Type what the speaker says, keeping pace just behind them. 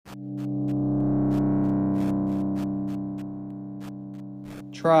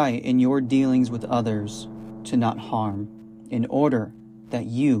Try in your dealings with others to not harm, in order that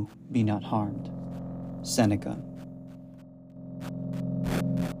you be not harmed. Seneca.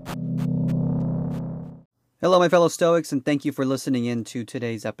 Hello, my fellow Stoics, and thank you for listening in to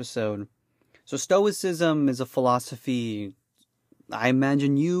today's episode. So Stoicism is a philosophy I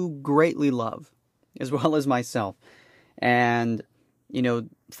imagine you greatly love, as well as myself. And,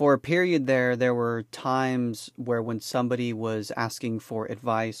 for a period there were times where when somebody was asking for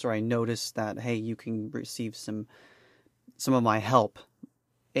advice, or I noticed that, hey, you can receive some of my help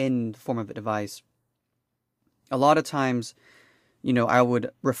in the form of advice. A lot of times, I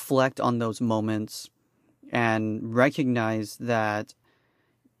would reflect on those moments and recognize that,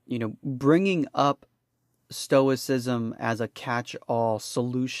 bringing up Stoicism as a catch-all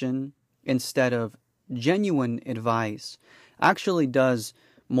solution instead of genuine advice actually does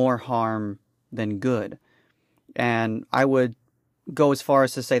more harm than good. And I would go as far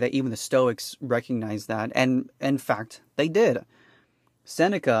as to say that even the Stoics recognize that, and in fact, they did.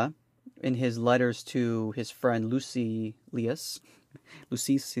 Seneca, in his letters to his friend Lucilius,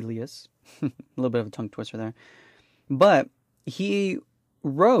 a little bit of a tongue twister there, but he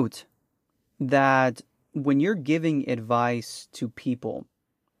wrote that when you're giving advice to people,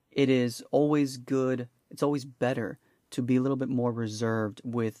 it is always good, it's always better to be a little bit more reserved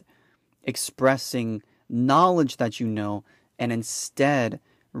with expressing knowledge that you know, and instead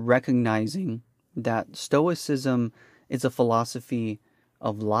recognizing that Stoicism is a philosophy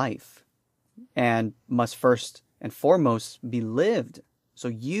of life and must first and foremost be lived. So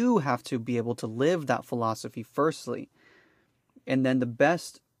you have to be able to live that philosophy firstly. And then the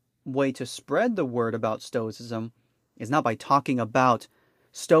best way to spread the word about Stoicism is not by talking about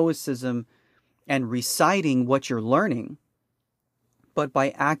Stoicism and reciting what you're learning, but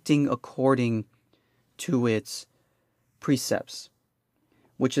by acting according to its precepts.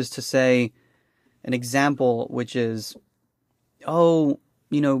 Which is to say, an example which is,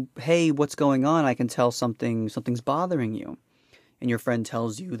 hey, what's going on? I can tell something's bothering you. And your friend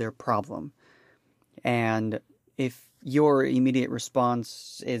tells you their problem. And if your immediate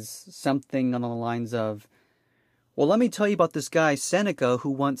response is something on the lines of, well, let me tell you about this guy, Seneca,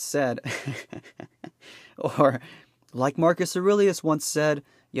 who once said, or like Marcus Aurelius once said,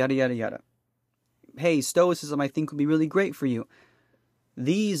 yada, yada, yada. Hey, Stoicism, I think would be really great for you.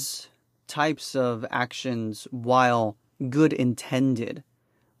 These types of actions, while good intended,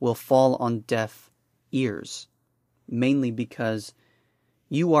 will fall on deaf ears. Mainly because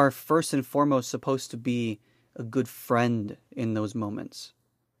you are first and foremost supposed to be a good friend in those moments.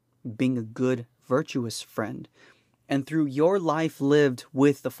 Being a good, virtuous friend. And through your life lived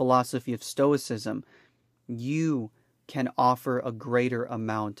with the philosophy of Stoicism, you can offer a greater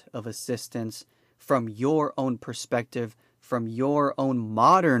amount of assistance from your own perspective, from your own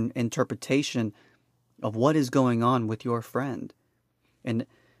modern interpretation of what is going on with your friend. And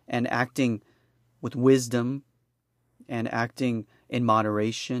acting with wisdom, and acting in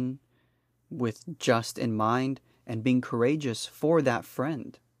moderation, with just in mind, and being courageous for that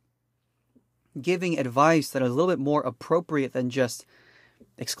friend. Giving advice that is a little bit more appropriate than just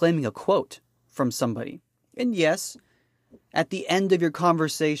exclaiming a quote from somebody. And yes, at the end of your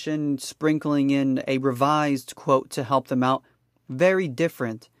conversation, sprinkling in a revised quote to help them out, very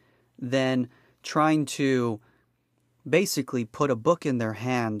different than trying to basically put a book in their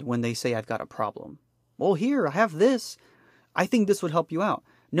hand when they say, I've got a problem. Well, here, I have this. I think this would help you out.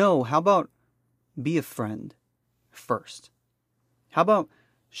 No, how about be a friend first? How about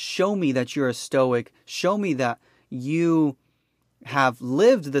show me that you're a Stoic. Show me that you have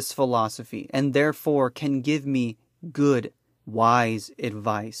lived this philosophy and therefore can give me good, wise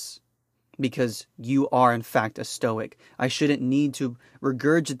advice. Because you are, in fact, a Stoic. I shouldn't need to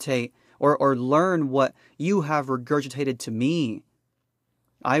regurgitate or learn what you have regurgitated to me.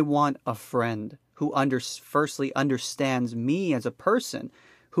 I want a friend who firstly understands me as a person,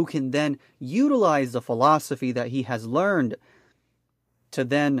 who can then utilize the philosophy that he has learned to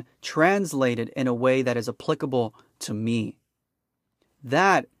then translate it in a way that is applicable to me.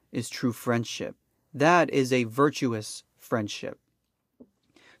 That is true friendship. That is a virtuous friendship.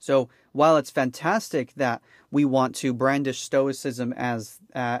 So while it's fantastic that we want to brandish Stoicism as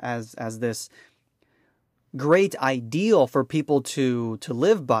this great ideal for people to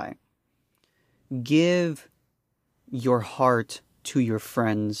live by, give your heart to your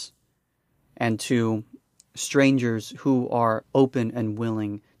friends and to strangers who are open and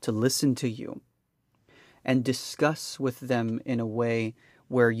willing to listen to you, and discuss with them in a way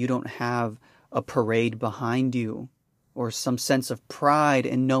where you don't have a parade behind you or some sense of pride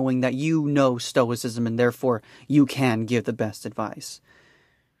in knowing that you know Stoicism and therefore you can give the best advice.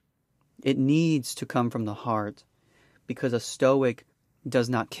 It needs to come from the heart, because a Stoic does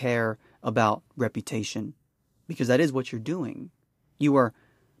not care about reputation, because that is what you're doing. You are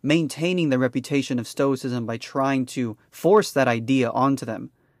maintaining the reputation of Stoicism by trying to force that idea onto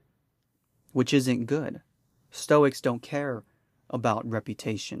them, which isn't good. Stoics don't care about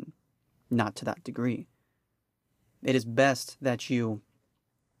reputation, not to that degree. It is best that you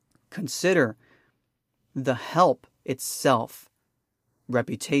consider the help itself.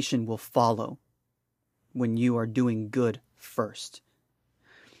 Reputation will follow when you are doing good first.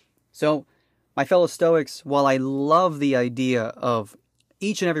 So, my fellow Stoics, while I love the idea of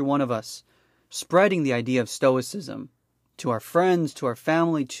each and every one of us spreading the idea of Stoicism to our friends, to our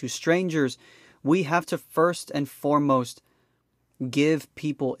family, to strangers, we have to first and foremost give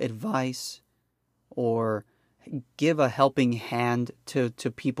people advice or give a helping hand to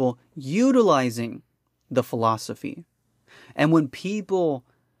people utilizing the philosophy. And when people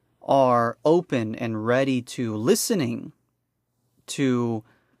are open and ready to listening to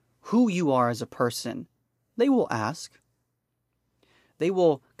who you are as a person, they will ask. They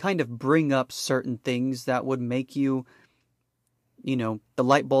will kind of bring up certain things that would make you, the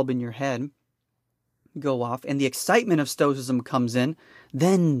light bulb in your head go off, and the excitement of Stoicism comes in,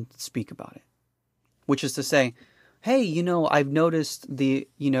 then speak about it. Which is to say, hey, I've noticed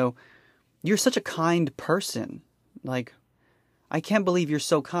you're such a kind person. Like, I can't believe you're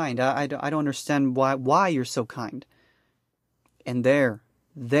so kind. I don't understand why you're so kind. And there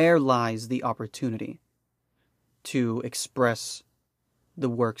lies the opportunity to express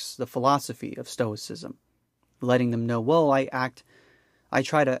the philosophy of Stoicism. Letting them know, well, I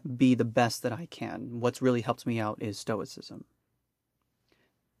try to be the best that I can. What's really helped me out is Stoicism.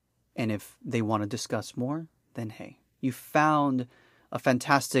 And if they want to discuss more, then hey, you found a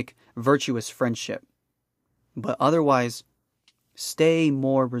fantastic, virtuous friendship. But otherwise, stay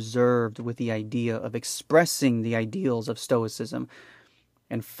more reserved with the idea of expressing the ideals of Stoicism.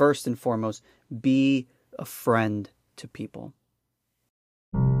 And first and foremost, be a friend to people.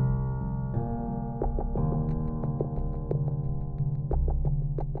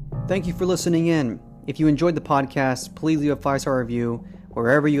 Thank you for listening in. If you enjoyed the podcast, please leave a 5-star review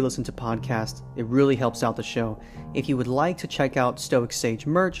wherever you listen to podcasts. It really helps out the show. If you would like to check out Stoic Sage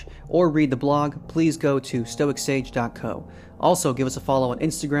merch or read the blog, please go to stoicsage.co. Also, give us a follow on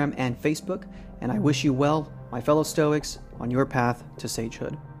Instagram and Facebook, and I wish you well, my fellow Stoics, on your path to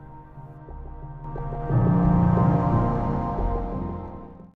sagehood.